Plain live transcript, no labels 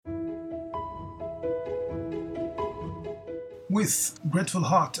With grateful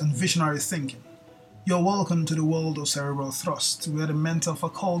heart and visionary thinking, you're welcome to the world of cerebral thrust, where the mental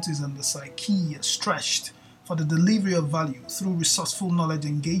faculties and the psyche are stretched for the delivery of value through resourceful knowledge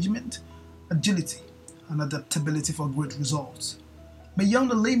engagement, agility, and adaptability for great results.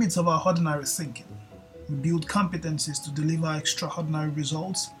 Beyond the limits of our ordinary thinking, we build competencies to deliver extraordinary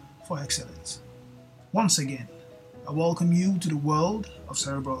results for excellence. Once again, I welcome you to the world of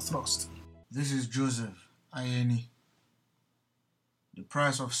cerebral thrust. This is Joseph Ayeni. The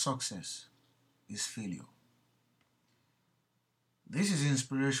price of success is failure. This is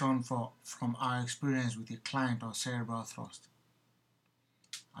inspiration from our experience with a client of cerebral thrust.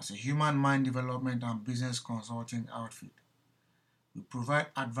 As a human mind development and business consulting outfit, we provide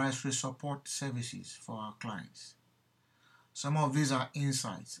advisory support services for our clients. Some of these are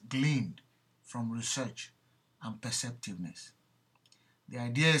insights gleaned from research and perceptiveness. The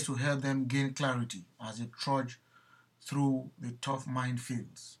idea is to help them gain clarity as they trudge through the tough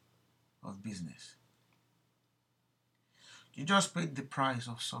minefields of business. You just paid the price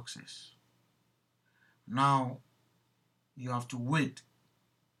of success. Now you have to wait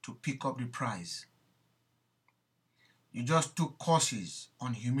to pick up the prize. You just took courses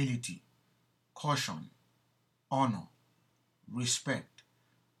on humility, caution, honor, respect,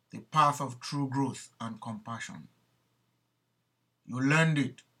 the path of true growth and compassion. You learned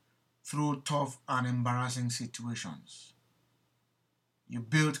it through tough and embarrassing situations. You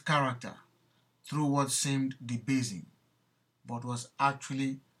built character through what seemed debasing but was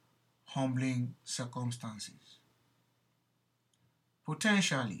actually humbling circumstances.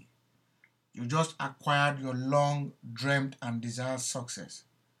 Potentially, you just acquired your long dreamed and desired success,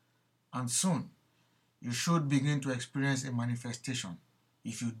 and soon you should begin to experience a manifestation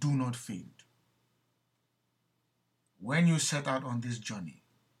if you do not fail. When you set out on this journey,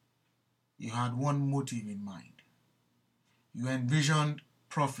 you had one motive in mind. You envisioned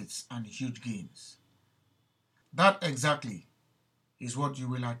profits and huge gains. That exactly is what you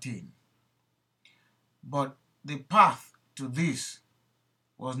will attain. But the path to this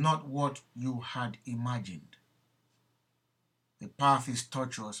was not what you had imagined. The path is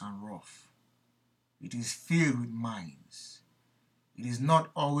tortuous and rough. It is filled with mines. It is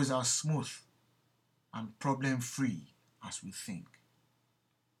not always as smooth and problem-free as we think.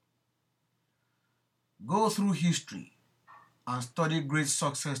 Go through history and study great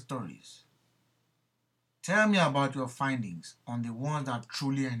success stories. Tell me about your findings on the ones that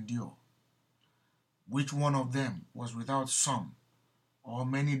truly endure. Which one of them was without some or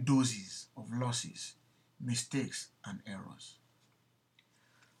many doses of losses, mistakes, and errors?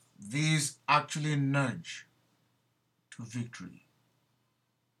 These actually nudge to victory.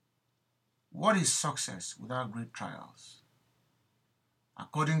 What is success without great trials?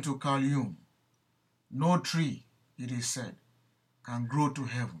 According to Carl Jung, no tree, it is said, can grow to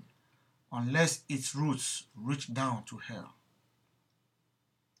heaven unless its roots reach down to hell.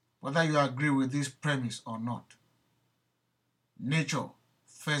 Whether you agree with this premise or not, nature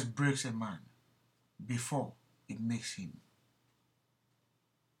first breaks a man before it makes him.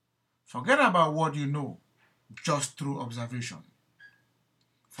 Forget about what you know just through observation.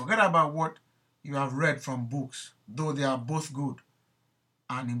 Forget about what you have read from books, though they are both good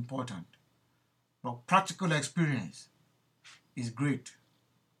and important. But practical experience is great.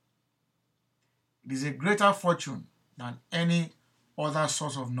 It is a greater fortune than any other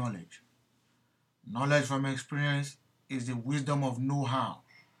source of knowledge. Knowledge from experience is the wisdom of know-how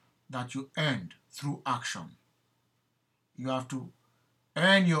that you earned through action. You have to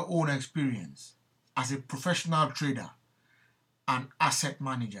earn your own experience as a professional trader and asset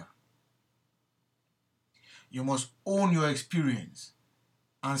manager. You must own your experience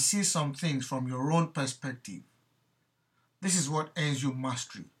and see some things from your own perspective. This is what earns you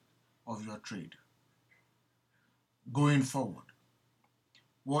mastery of your trade. Going forward,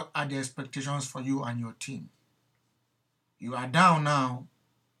 what are the expectations for you and your team? You are down now.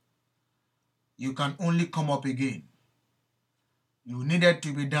 You can only come up again. You needed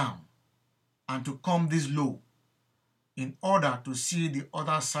to be down and to come this low in order to see the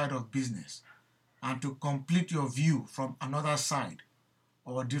other side of business and to complete your view from another side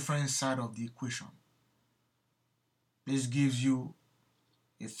or a different side of the equation. This gives you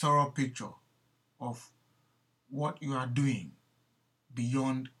a thorough picture of what you are doing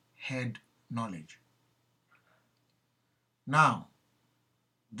beyond head knowledge. Now,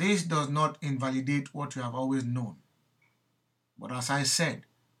 this does not invalidate what you have always known. But as I said,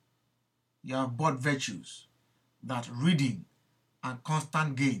 you have bought virtues that reading and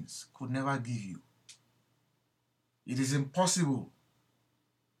constant gains could never give you. It is impossible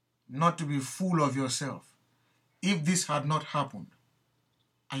not to be full of yourself if this had not happened,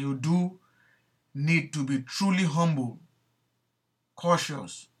 and you do need to be truly humble,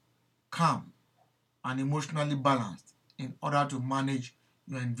 cautious, calm, and emotionally balanced in order to manage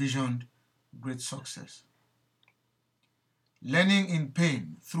your envisioned great success. Learning in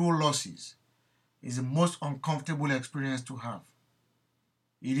pain through losses is the most uncomfortable experience to have.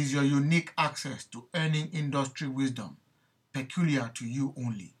 It is your unique access to earning industry wisdom peculiar to you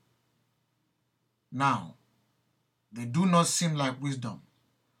only. Now, they do not seem like wisdom,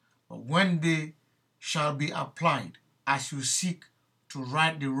 but when they shall be applied as you seek to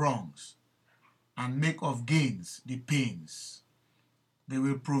right the wrongs and make of gains the pains, they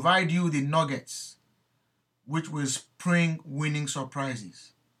will provide you the nuggets which will spring winning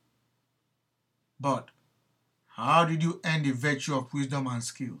surprises. But how did you earn the virtue of wisdom and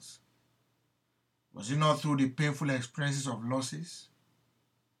skills? Was it not through the painful experiences of losses?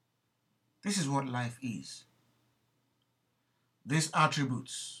 This is what life is. These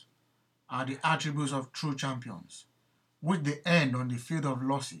attributes are the attributes of true champions, which they earned on the field of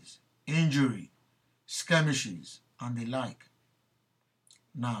losses, injury, skirmishes, and the like.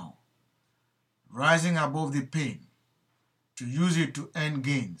 Now, rising above the pain to use it to earn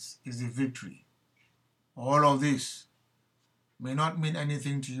gains is the victory. All of this may not mean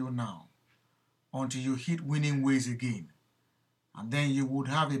anything to you now until you hit winning ways again, and then you would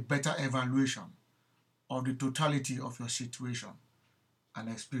have a better evaluation of the totality of your situation and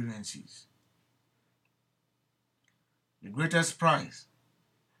experiences. The greatest prize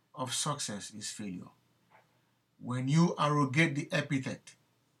of success is failure. When you arrogate the epithet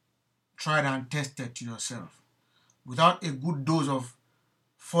tried and tested to yourself without a good dose of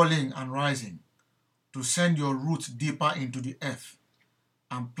falling and rising to send your roots deeper into the earth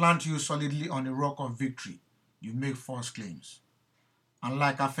and plant you solidly on the rock of victory, you make false claims. And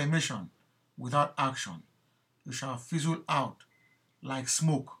like affirmation without action, you shall fizzle out like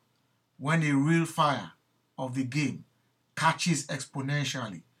smoke when the real fire of the game catches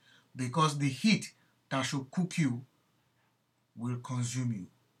exponentially, because the heat that should cook you will consume you.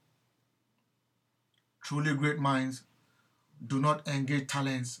 Truly great minds do not engage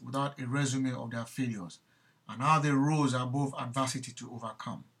talents without a resume of their failures and how they rose above adversity to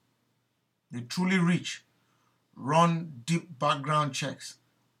overcome. The truly rich run deep background checks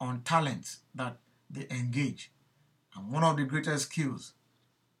on talents that they engage, and one of the greatest skills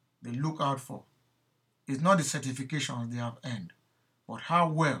they look out for is not the certifications they have earned, but how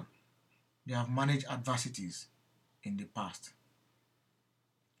well they have managed adversities in the past.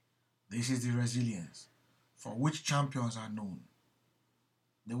 This is the resilience for which champions are known.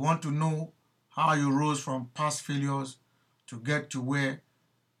 They want to know how you rose from past failures to get to where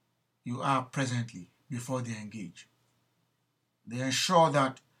you are presently before they engage. They ensure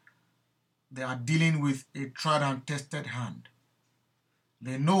that they are dealing with a tried and tested hand.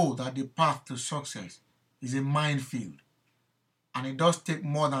 They know that the path to success is a minefield, and it does take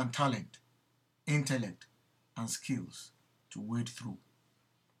more than talent, intellect, and skills to wade through.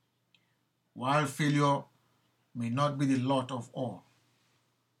 While failure may not be the lot of all,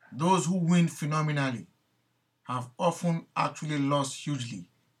 those who win phenomenally have often actually lost hugely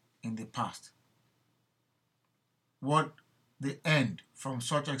in the past. What they earned from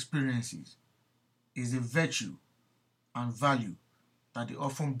such experiences is the virtue and value that they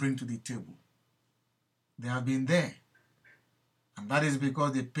often bring to the table. They have been there, and that is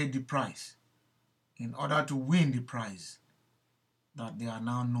because they paid the price in order to win the prize that they are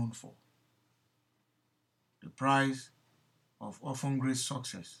now known for. The prize of often great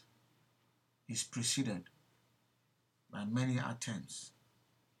success is preceded by many attempts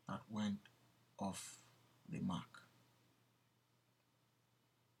that went off the mark.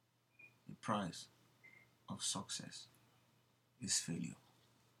 The prize of success is failure.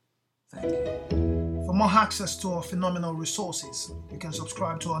 Thank you. For more access to our phenomenal resources, you can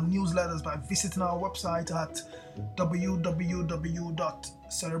subscribe to our newsletters by visiting our website at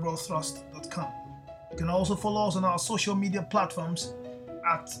www.cerebralthrust.com. You can also follow us on our social media platforms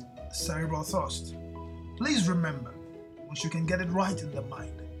at Cerebral Thrust. Please remember, once you can get it right in the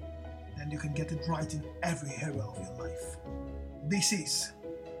mind, then you can get it right in every area of your life. This is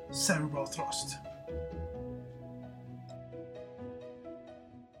Cerebral Thrust.